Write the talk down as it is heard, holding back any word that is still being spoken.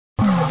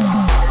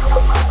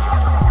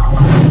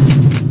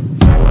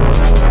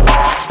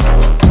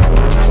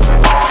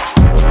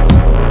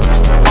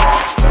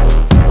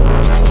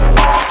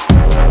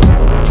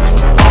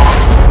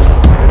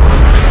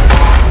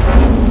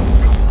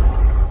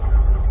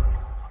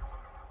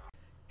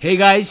Hey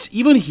guys,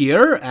 Ivan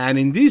here, and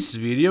in this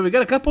video we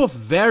got a couple of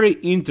very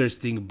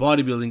interesting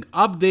bodybuilding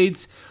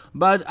updates,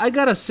 but I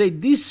gotta say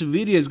this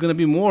video is gonna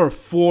be more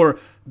for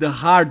the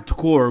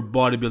hardcore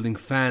bodybuilding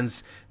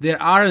fans. There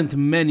aren't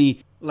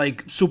many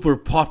like super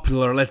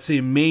popular, let's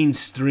say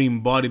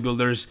mainstream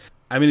bodybuilders.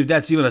 I mean, if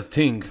that's even a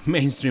thing,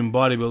 mainstream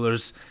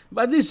bodybuilders.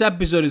 But this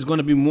episode is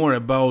gonna be more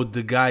about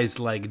the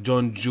guys like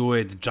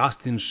Jewett,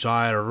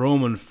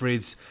 Shire,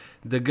 Fritz,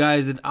 the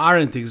guys that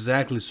aren't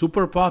exactly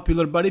super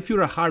popular, but if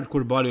you're a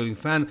hardcore bodybuilding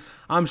fan,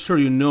 I'm sure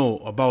you know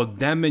about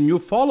them and you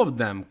follow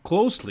them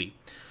closely.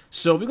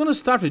 So we're gonna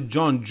start with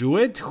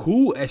Jewett,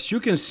 who, as you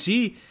can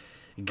see,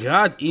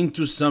 got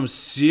into some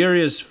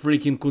serious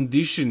freaking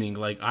conditioning.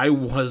 Like, I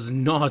was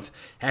not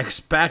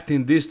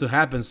expecting this to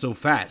happen so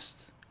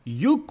fast.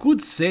 You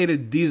could say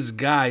that this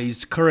guy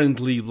is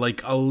currently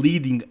like a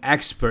leading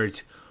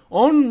expert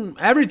on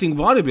everything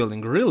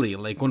bodybuilding, really,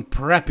 like on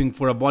prepping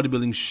for a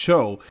bodybuilding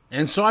show.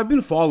 And so I've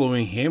been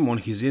following him on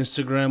his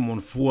Instagram,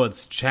 on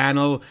Fouad's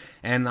channel,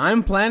 and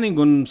I'm planning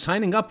on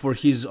signing up for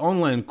his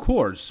online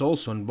course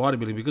also on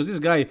bodybuilding, because this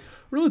guy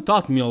really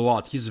taught me a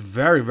lot. He's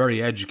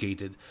very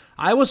educated.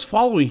 I was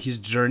following his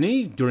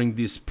journey during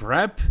this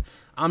prep.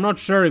 I'm not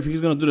sure if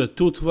he's gonna do the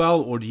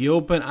 212 or the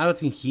open. I don't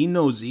think he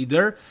knows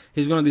either.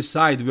 He's gonna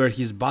decide where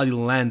his body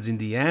lands in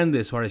the end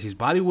as far as his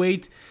body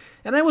weight.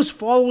 And I was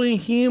following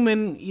him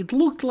and it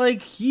looked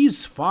like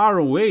he's far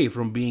away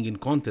from being in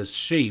contest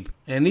shape.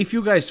 And if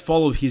you guys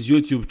followed his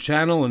YouTube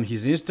channel and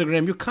his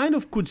Instagram, you kind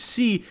of could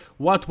see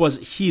what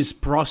was his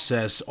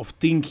process of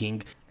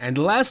thinking. And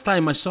the last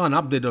time I saw an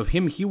update of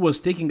him, he was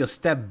taking a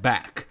step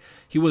back.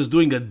 He was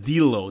doing a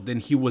deload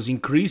and he was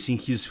increasing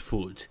his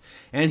food.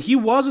 And he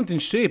wasn't in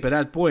shape at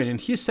that point,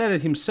 and he said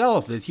it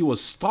himself that he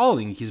was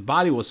stalling, his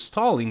body was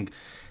stalling.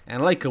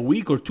 And like a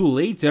week or two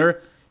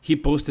later, he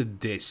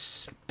posted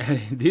this, and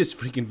in this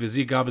freaking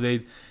physique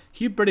update,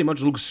 he pretty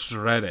much looks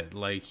shredded.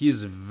 Like,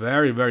 he's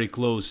very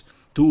close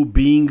to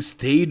being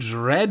stage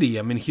ready.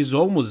 I mean, he's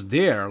almost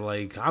there.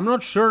 Like, I'm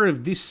not sure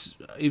if this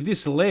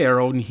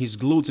layer on his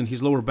glutes and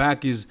his lower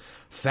back is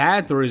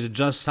fat or is it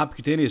just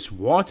subcutaneous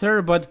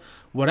water, but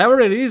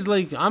whatever it is,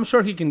 like, I'm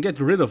sure he can get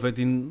rid of it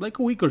in like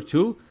a week or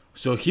two.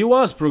 So he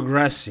was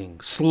progressing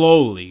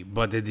slowly,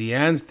 but at the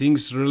end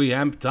things really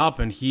amped up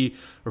and he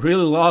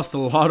really lost a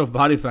lot of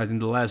body fat in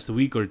the last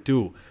week or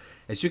two.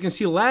 As you can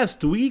see,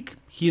 last week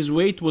his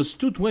weight was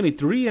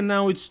 223 and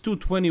now it's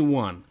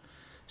 221.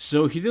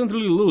 So he didn't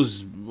really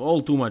lose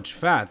all too much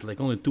fat, like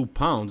only 2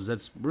 pounds.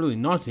 That's really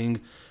nothing,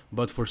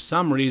 but for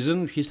some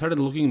reason he started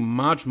looking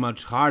much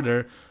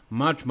harder,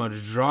 much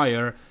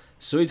drier.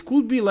 So it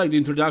could be like the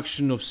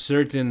introduction of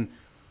certain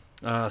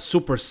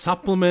super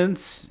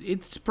supplements.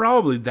 It's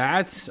probably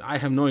that. I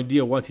have no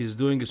idea what he's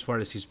doing as far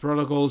as his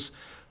protocols,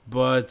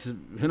 but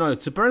you know,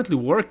 it's apparently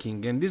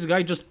working, and this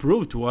guy just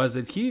proved to us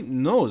that he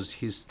knows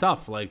his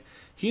stuff. Like,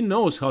 he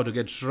knows how to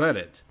get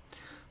shredded.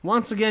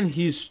 Once again,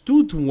 he's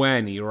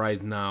 220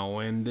 right now,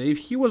 and if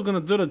he was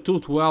gonna do the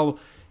 212,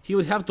 he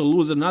would have to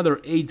lose another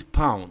 8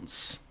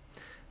 pounds.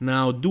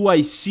 Now, do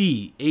I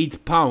see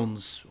 8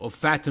 pounds of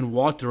fat and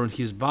water on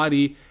his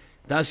body?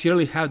 Does he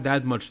really have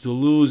that much to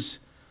lose?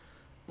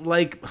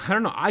 Like, I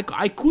don't know,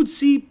 I could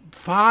see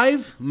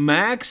 5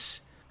 max,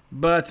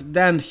 but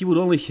then he would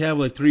only have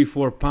like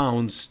 3-4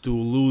 pounds to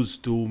lose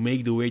to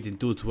make the weight in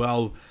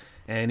 212,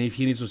 and if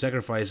he needs to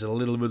sacrifice a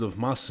little bit of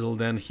muscle,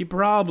 then he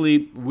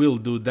probably will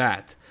do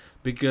that,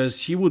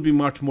 because he would be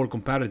much more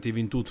competitive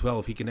in 212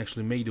 if he can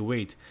actually make the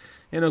weight.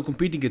 You know,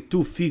 competing at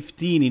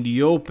 215 in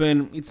the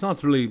open, it's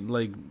not really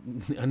like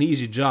an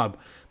easy job.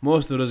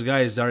 Most of those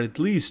guys are at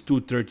least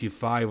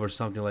 235 or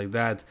something like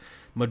that.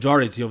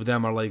 Majority of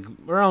them are like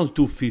around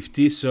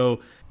 250, so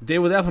they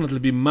would definitely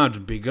be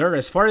much bigger.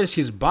 As far as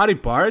his body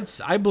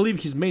parts, I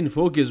believe his main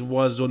focus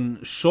was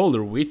on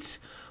shoulder width,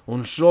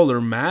 on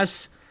shoulder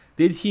mass.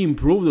 Did he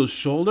improve those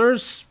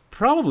shoulders?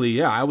 Probably,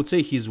 yeah. I would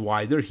say he's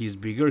wider, he's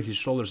bigger, his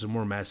shoulders are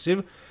more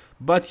massive,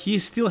 but he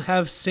still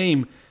have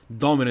same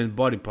dominant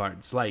body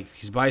parts, like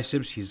his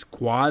biceps, his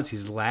quads,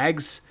 his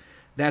legs.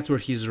 That's where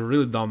he's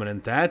really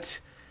dominant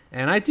at.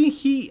 And I think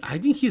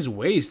his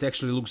waist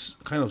actually looks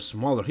kind of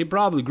smaller. He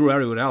probably grew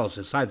everywhere else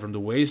aside from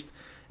the waist,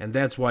 and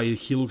that's why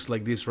he looks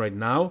like this right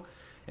now.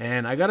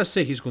 And I gotta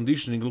say, his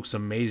conditioning looks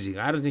amazing.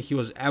 I don't think he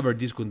was ever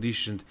this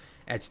conditioned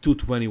at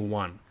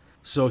 221.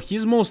 So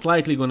he's most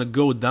likely gonna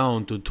go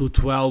down to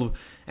 212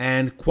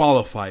 and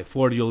qualify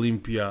for the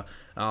Olympia.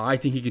 I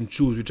think he can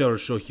choose whichever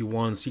show he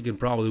wants. He can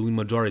probably win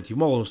majority,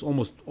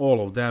 almost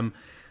all of them.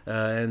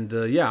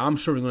 Yeah, I'm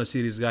sure we're gonna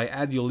see this guy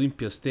at the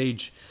Olympia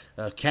stage.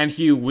 Can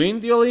he win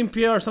the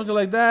Olympia or something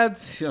like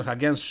that? You know,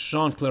 against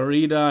Sean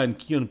Clarida and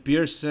Keon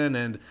Pearson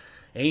and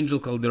Angel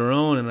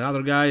Calderon and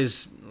other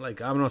guys?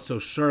 Like, I'm not so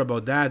sure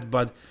about that,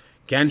 but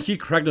can he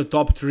crack the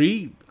top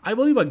 3? I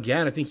believe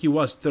again, I think he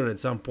was 3rd at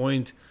some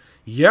point.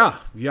 Yeah,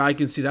 I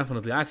can see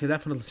definitely. I can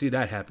definitely see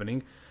that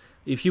happening.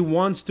 If he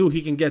wants to,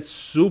 he can get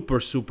super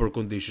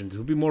conditioned.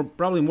 He'll be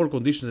probably more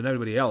conditioned than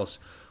everybody else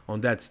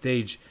on that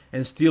stage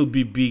and still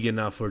be big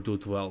enough for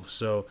 212.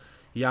 So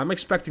yeah, I'm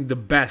expecting the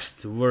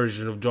best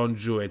version of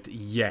Jewett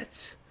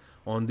yet.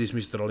 on this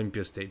Mr.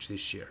 Olympia stage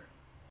this year.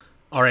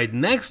 Alright,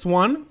 next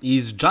one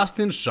is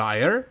Justin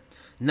Shire.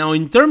 Now,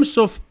 in terms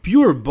of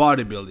pure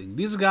bodybuilding,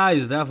 this guy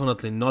is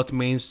definitely not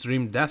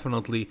mainstream,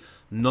 definitely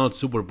not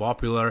super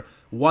popular.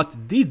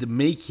 What did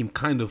make him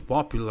kind of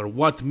popular,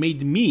 what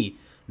made me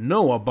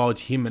know about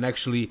him and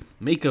actually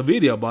make a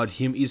video about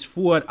him, is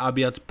Fouad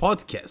Abiad's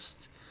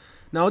podcast.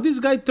 Now, this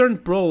guy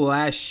turned pro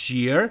last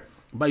year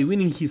by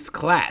winning his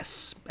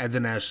class at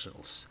the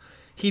Nationals.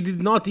 He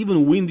did not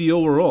even win the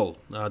overall.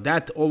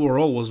 That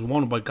overall was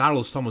won by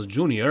Carlos Thomas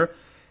Jr.,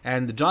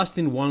 and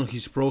Justin won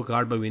his pro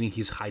card by winning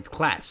his height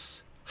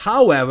class.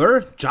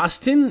 However,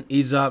 Justin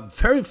is a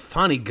very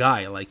funny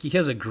guy. Like, he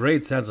has a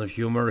great sense of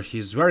humor,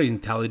 he's very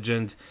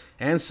intelligent,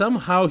 and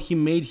somehow he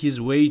made his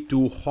way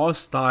to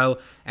Hostile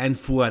and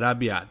Fouad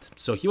Abiad.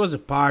 So he was a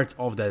part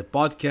of that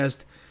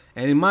podcast,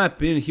 and in my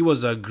opinion, he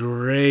was a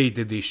great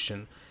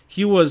addition.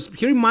 He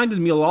reminded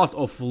me a lot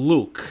of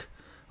Luke.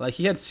 Like,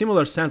 he had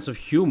similar sense of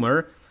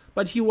humor,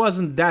 but he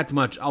wasn't that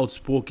much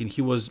outspoken.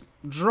 He was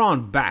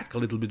drawn back a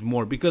little bit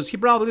more because he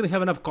probably didn't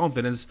have enough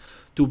confidence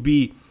to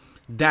be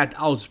that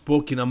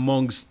outspoken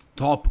amongst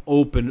top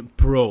open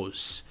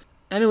pros.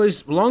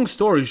 Anyways, long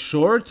story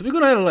short, we're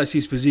gonna analyze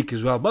his physique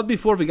as well, but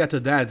before we get to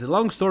that,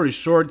 long story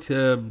short,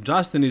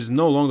 Justin is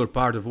no longer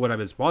part of Fouad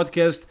Abiad's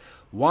podcast.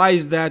 Why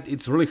is that?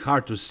 It's really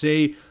hard to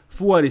say.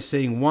 Fouad is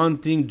saying one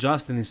thing,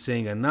 Justin is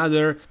saying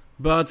another,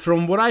 but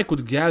from what I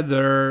could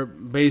gather,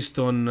 based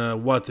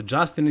on what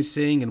Justin is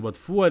saying and what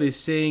Fouad is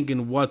saying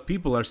and what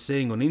people are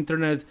saying on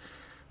internet,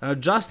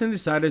 Justin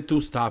decided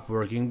to stop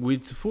working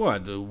with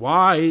Fouad.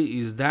 Why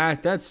is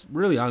that? That's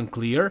really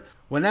unclear.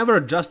 Whenever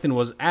Justin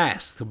was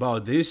asked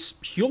about this,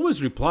 he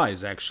always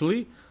replies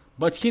actually,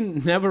 but he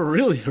never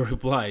really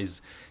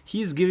replies.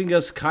 He's giving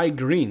us Kai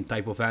Green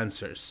type of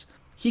answers.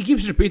 He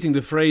keeps repeating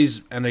the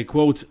phrase, and I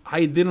quote,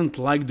 "I didn't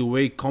like the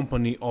way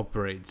company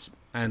operates,"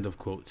 end of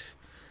quote.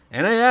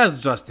 And I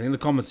asked Justin in the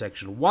comment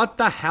section, what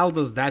the hell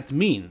does that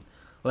mean?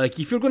 Like,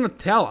 if you're gonna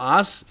tell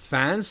us,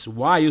 fans,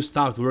 why you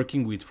stopped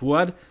working with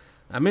Fouad,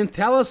 I mean,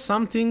 tell us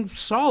something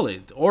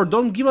solid, or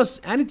don't give us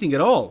anything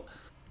at all.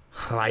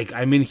 Like,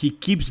 I mean, he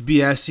keeps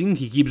BSing,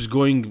 he keeps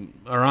going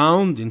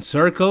around in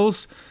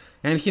circles,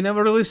 and he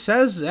never really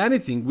says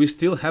anything. We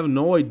still have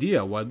no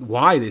idea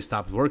why they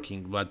stopped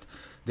working, but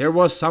there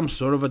was some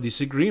sort of a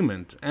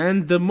disagreement.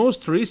 And the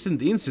most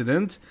recent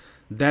incident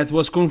that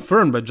was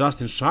confirmed by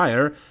Justin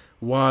Shire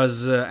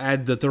was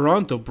at the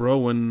Toronto Pro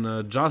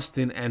when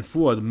Justin and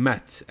Fouad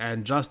met,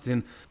 and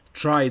Justin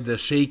tried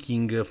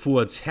shaking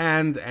Fouad's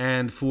hand,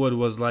 and Fouad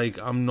was like,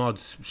 "I'm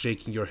not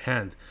shaking your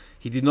hand."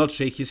 He did not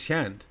shake his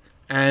hand.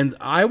 And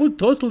I would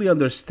totally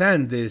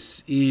understand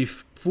this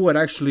if Fouad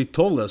actually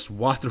told us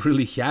what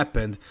really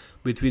happened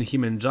between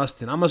him and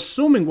Justin. I'm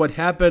assuming what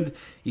happened.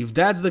 If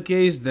that's the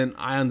case, then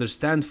I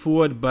understand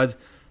Fouad, but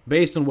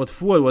based on what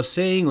Fouad was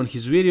saying on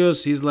his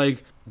videos, he's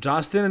like,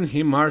 Justin and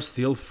him are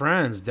still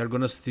friends. They're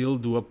gonna still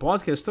do a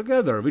podcast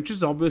together, which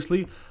is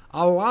obviously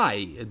a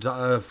lie.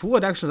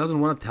 Fouad actually doesn't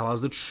want to tell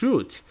us the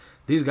truth.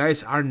 These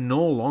guys are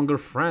no longer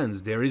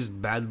friends. There is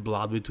bad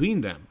blood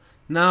between them.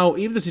 Now,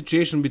 if the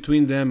situation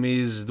between them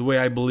is the way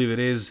I believe it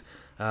is,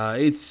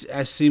 it's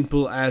as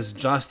simple as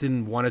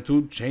Justin wanted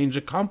to change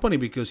a company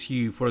because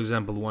he, for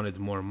example, wanted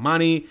more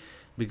money,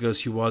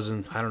 because he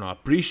wasn't, I don't know,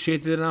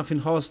 appreciated enough in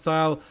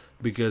Hostile,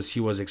 because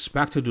he was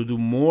expected to do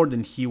more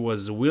than he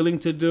was willing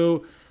to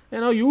do,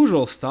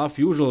 usual stuff,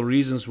 usual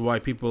reasons why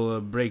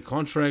people break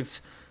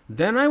contracts.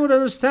 Then I would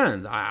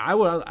understand. I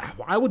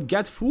would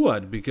get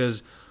Fouad,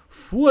 because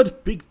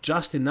Fouad picked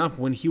Justin up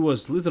when he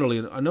was literally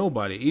a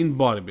nobody in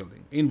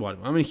bodybuilding.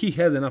 I mean, he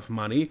had enough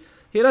money.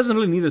 He doesn't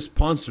really need a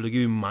sponsor to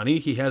give him money.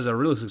 He has a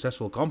really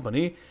successful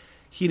company.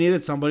 He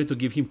needed somebody to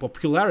give him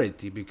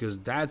popularity, because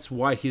that's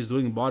why he's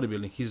doing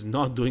bodybuilding. He's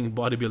not doing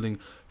bodybuilding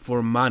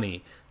for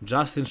money.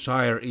 Justin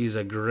Shire is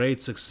a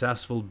great,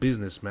 successful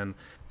businessman.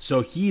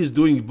 So he is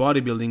doing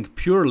bodybuilding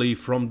purely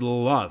from the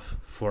love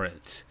for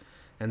it.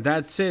 And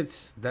that's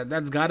it.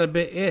 That's gotta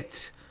be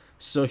it.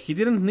 So he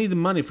didn't need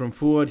money from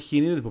Fouad. He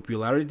needed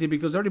popularity,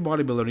 because every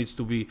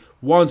bodybuilder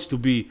wants to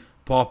be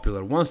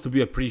popular, wants to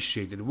be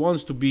appreciated,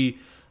 wants to be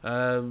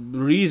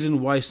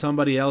reason why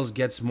somebody else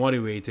gets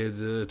motivated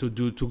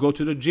to go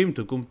to the gym,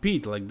 to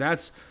compete. Like,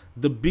 that's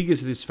the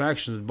biggest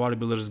satisfaction that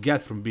bodybuilders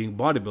get from being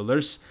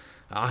bodybuilders,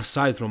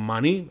 aside from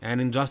money.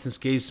 And in Justin's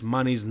case,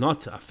 money is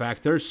not a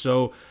factor,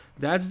 so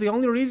that's the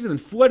only reason, and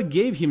Fouad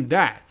gave him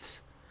that.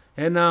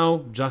 And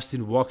now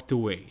Justin walked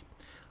away.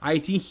 I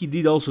think he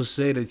did also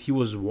say that he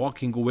was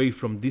walking away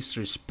from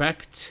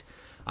disrespect.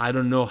 I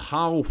don't know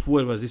how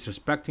Fouad was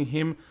disrespecting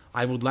him.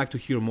 I would like to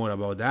hear more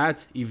about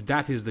that. If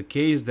that is the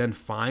case, then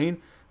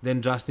fine.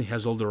 Then Justin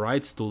has all the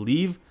rights to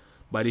leave.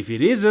 But if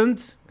it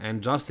isn't,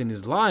 and Justin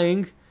is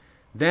lying,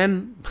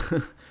 then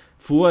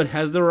Fouad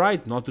has the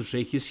right not to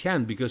shake his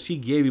hand, because he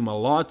gave him a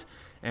lot,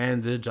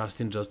 and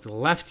Justin just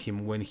left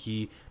him when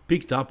he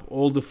picked up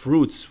all the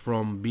fruits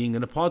from being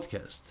in a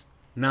podcast.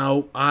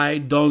 Now, I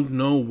don't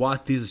know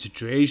what is the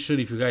situation.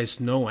 If you guys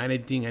know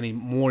anything, any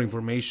more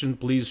information,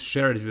 please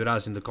share it with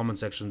us in the comment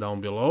section down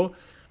below.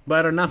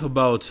 But enough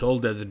about all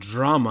that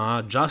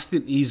drama.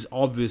 Justin is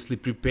obviously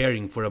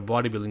preparing for a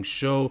bodybuilding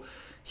show.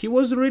 He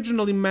was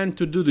originally meant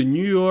to do the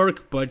New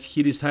York, but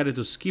he decided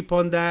to skip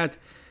on that.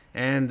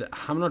 And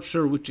I'm not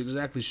sure which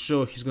exactly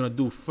show he's gonna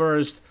do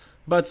first,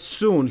 but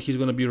soon he's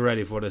gonna be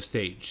ready for the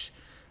stage.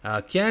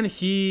 Can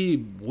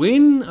he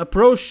win a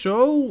pro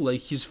show,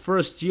 like his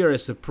first year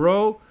as a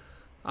pro?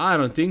 I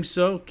don't think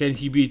so. Can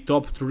he be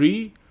top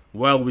 3?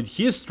 Well, with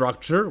his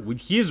structure,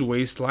 with his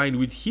waistline,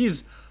 with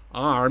his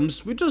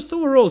arms, with just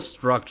overall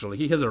structure,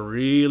 he has a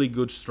really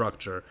good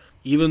structure.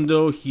 Even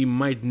though he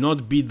might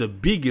not be the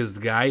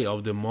biggest guy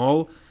of them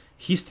all,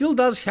 he still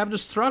does have the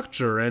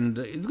structure, and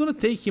it's gonna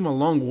take him a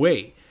long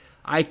way.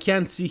 I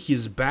can't see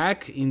his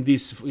back in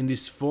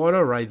this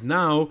photo right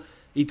now.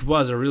 It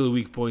was a really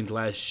weak point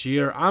last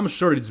year. I'm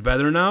sure it's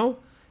better now.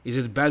 Is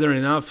it better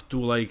enough to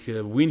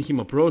win him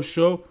a pro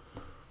show?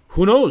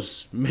 Who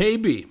knows?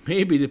 Maybe.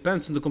 Maybe.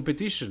 Depends on the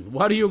competition.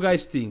 What do you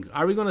guys think?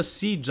 Are we gonna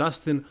see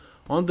Justin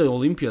on the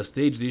Olympia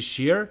stage this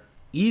year?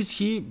 Is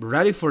he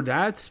ready for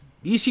that?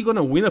 Is he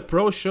gonna win a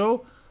pro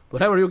show?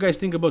 Whatever you guys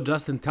think about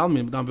Justin, tell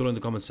me down below in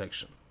the comment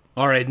section.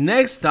 Alright,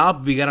 next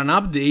up we got an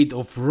update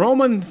of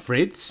Roman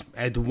Fritz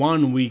at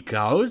 1 week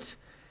out.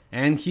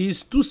 And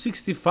he's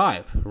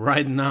 265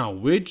 right now,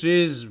 which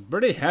is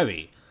pretty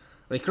heavy.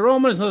 Like,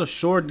 Roman is not a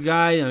short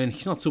guy. I mean,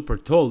 he's not super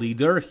tall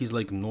either. He's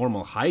like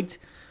normal height.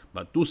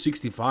 But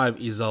 265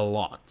 is a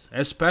lot,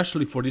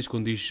 especially for this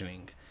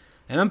conditioning.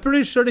 And I'm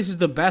pretty sure this is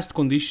the best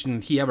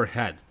conditioning he ever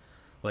had.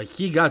 Like,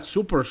 he got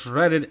super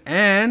shredded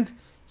and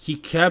he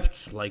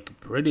kept like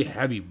pretty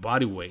heavy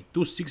body weight.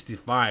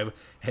 265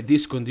 at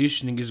this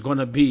conditioning is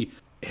gonna be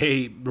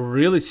a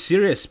really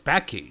serious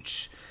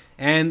package.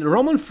 And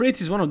Roman Fritz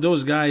is one of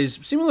those guys,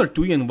 similar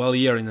to Ian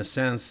Valier in a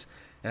sense.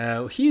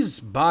 His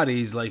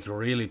body is like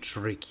really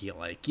tricky.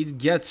 Like, it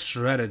gets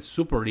shredded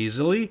super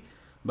easily,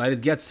 but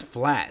it gets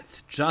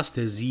flat just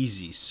as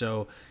easy.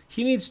 So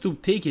he needs to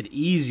take it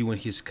easy when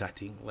he's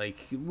cutting. Like,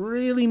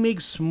 really make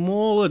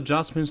small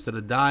adjustments to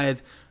the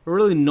diet,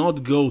 really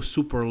not go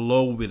super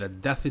low with a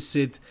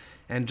deficit,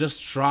 and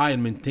just try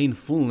and maintain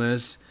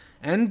fullness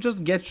and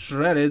just get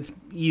shredded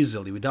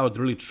easily without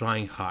really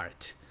trying hard.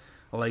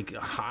 Like,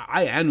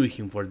 I envy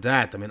him for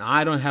that. I mean,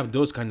 I don't have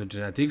those kind of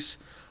genetics.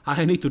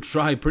 I need to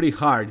try pretty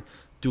hard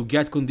to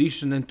get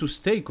conditioned and to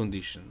stay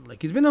conditioned.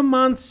 Like, it's been a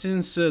month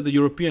since the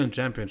European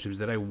Championships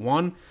that I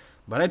won,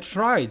 but I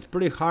tried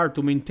pretty hard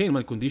to maintain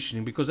my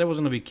conditioning because I was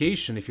on a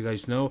vacation, if you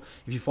guys know.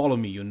 If you follow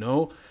me, you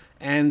know.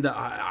 And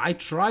I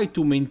tried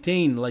to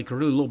maintain like a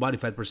really low body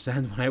fat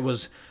percent when I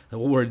was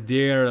over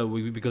there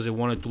because I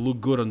wanted to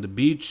look good on the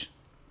beach.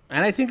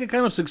 And I think I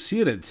kind of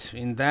succeeded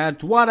in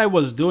that. What I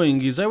was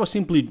doing is I was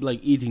simply like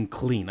eating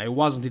clean. I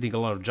wasn't eating a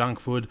lot of junk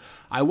food.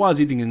 I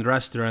was eating in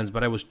restaurants,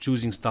 but I was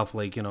choosing stuff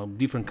like, you know,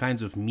 different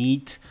kinds of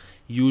meat.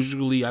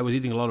 Usually I was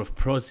eating a lot of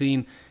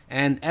protein.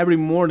 And every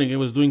morning I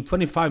was doing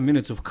 25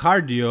 minutes of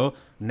cardio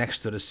next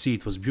to the sea.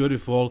 It was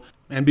beautiful.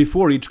 And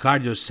before each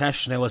cardio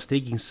session I was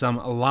taking some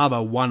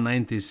Lava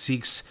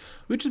 196,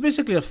 which is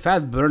basically a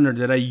fat burner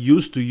that I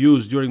used to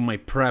use during my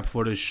prep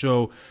for the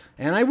show.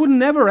 And I would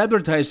never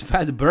advertise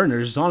fat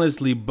burners,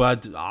 honestly,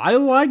 but I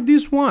like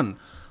this one.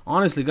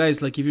 Honestly,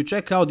 guys, like, if you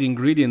check out the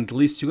ingredient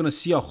list, you're gonna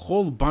see a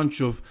whole bunch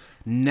of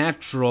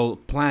natural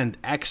plant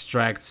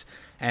extracts.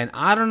 And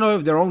I don't know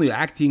if they're only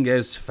acting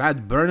as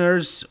fat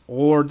burners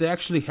or they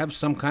actually have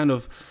some kind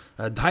of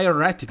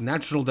diuretic,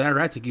 natural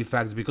diuretic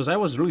effects, because I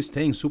was really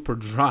staying super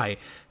dry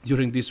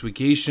during this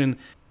vacation.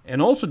 And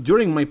also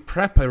during my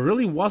prep, I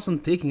really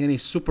wasn't taking any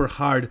super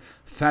hard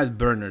fat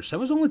burners. I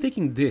was only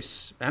taking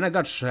this, and I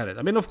got shredded.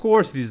 I mean, of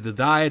course, it is the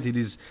diet, it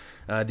is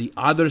the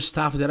other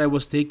stuff that I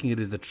was taking,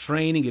 it is the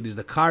training, it is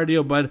the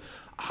cardio, but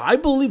I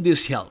believe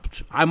this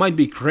helped. I might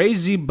be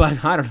crazy,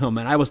 but I don't know,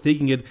 man. I was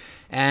taking it,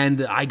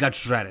 and I got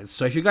shredded.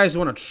 So if you guys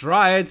want to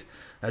try it,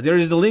 there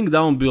is the link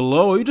down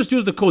below. You just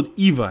use the code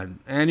EVAN,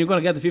 and you're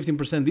gonna get the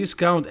 15%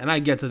 discount, and I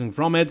get something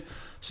from it.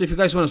 So if you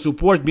guys want to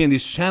support me and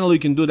this channel, you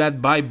can do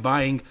that by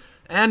buying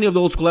any of the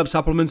old school lab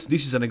supplements.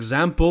 This is an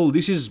example.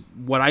 This is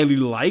what I really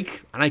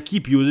like, and I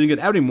keep using it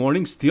every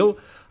morning. Still,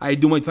 I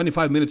do my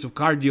 25 minutes of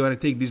cardio, and I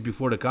take this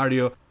before the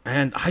cardio,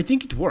 and I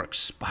think it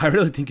works. I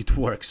really think it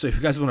works. So if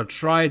you guys want to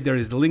try it, there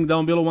is the link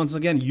down below. Once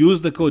again,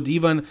 use the code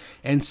EVAN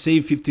and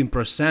save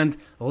 15%.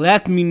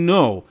 Let me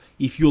know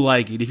if you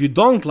like it. If you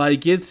don't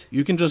like it,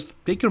 you can just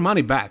take your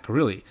money back,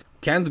 really.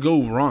 Can't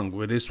go wrong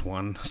with this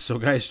one. So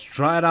guys,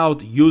 try it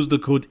out. Use the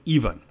code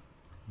EVAN.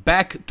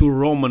 Back to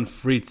Roman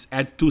Fritz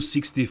at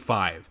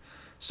 265.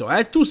 So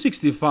at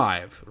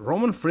 265,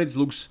 Roman Fritz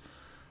looks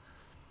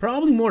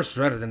probably more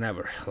shredded than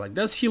ever. Like,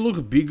 does he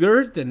look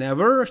bigger than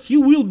ever? He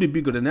will be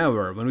bigger than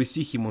ever when we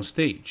see him on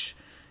stage.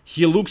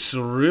 He looks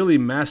really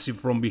massive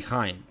from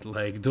behind.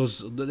 Like,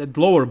 that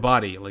lower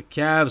body, like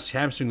calves,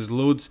 hamstrings,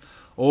 glutes,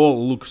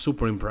 all look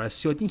super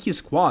impressive. I think his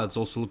quads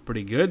also look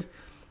pretty good.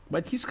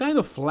 But he's kind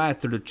of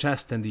flat to the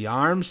chest and the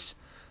arms,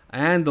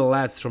 and the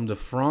lats from the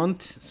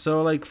front.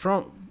 So like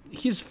from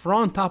his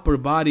front upper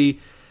body,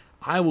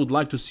 I would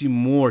like to see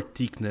more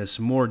thickness,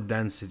 more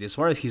density. As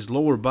far as his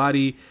lower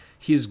body,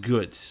 he's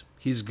good.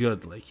 he's good.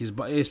 Like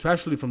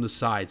especially from the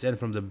sides and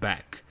from the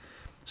back.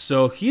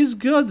 So he's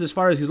good as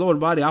far as his lower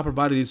body. Upper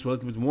body needs a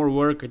little bit more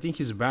work. I think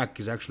his back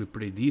is actually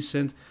pretty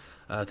decent.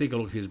 Take a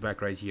look at his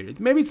back right here.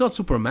 Maybe it's not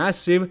super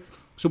massive,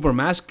 super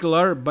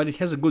muscular, but it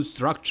has a good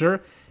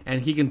structure,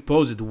 and he can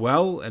pose it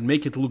well and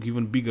make it look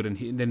even bigger than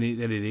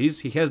it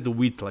is. He has the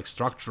width, like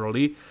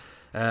structurally,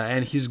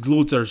 and his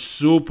glutes are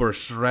super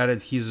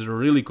shredded. He's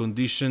really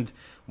conditioned.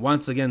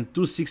 Once again,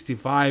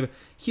 265.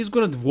 He's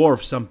gonna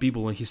dwarf some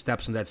people when he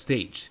steps on that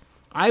stage.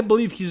 I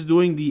believe he's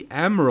doing the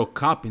Amro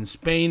Cup in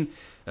Spain,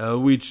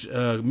 which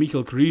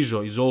Mikel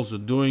Krizo is also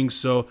doing,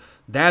 so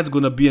that's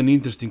gonna be an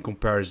interesting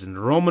comparison.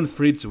 Roman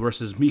Fritz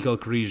versus Mikel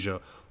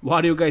Krizo.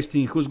 What do you guys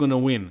think? Who's gonna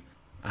win?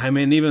 I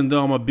mean, even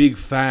though I'm a big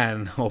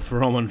fan of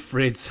Roman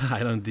Fritz,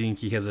 I don't think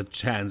he has a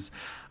chance.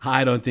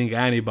 I don't think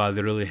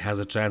anybody really has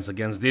a chance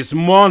against this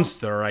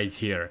monster right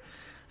here.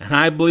 And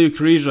I believe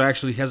Krizo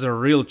actually has a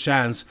real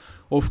chance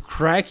of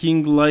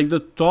cracking like the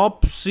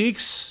top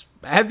 6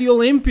 at the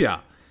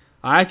Olympia.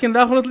 I can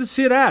definitely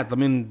see that. I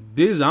mean,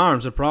 these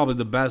arms are probably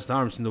the best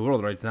arms in the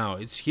world right now.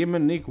 It's him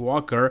and Nick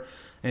Walker,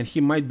 and he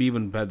might be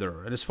even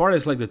better. And as far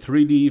as like the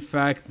 3D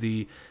effect,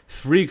 the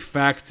freak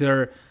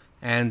factor,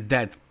 and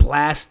that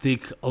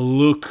plastic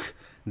look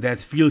that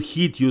Phil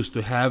Heath used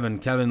to have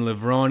and Kevin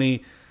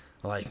Levroni,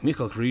 like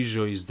Mikel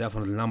Krizo is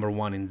definitely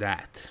 #1 in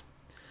that.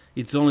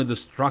 It's only the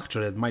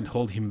structure that might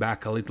hold him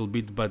back a little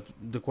bit, but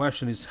the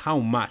question is how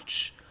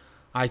much.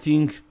 I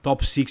think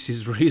top 6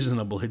 is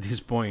reasonable at this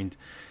point,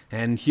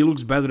 and he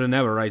looks better than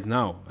ever right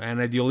now. And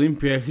at the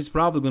Olympia, he's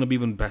probably gonna be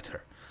even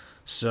better.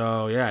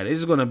 So yeah, this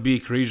is gonna be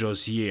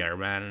Krizo's year,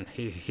 man.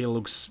 He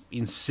looks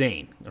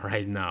insane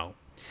right now.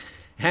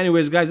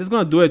 Anyways, guys, that's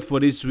gonna do it for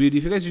this video.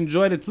 If you guys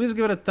enjoyed it, please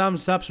give it a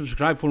thumbs up,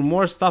 subscribe for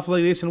more stuff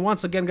like this. And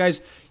once again, guys,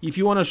 if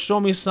you wanna show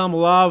me some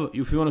love,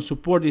 if you wanna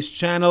support this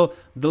channel,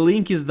 the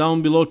link is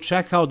down below.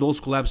 Check out Old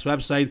School Labs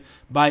website,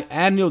 buy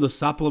any of the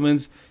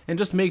supplements, and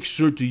just make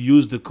sure to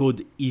use the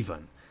code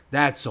EVEN.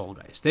 That's all,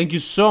 guys. Thank you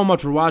so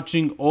much for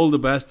watching. All the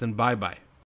best, and bye-bye.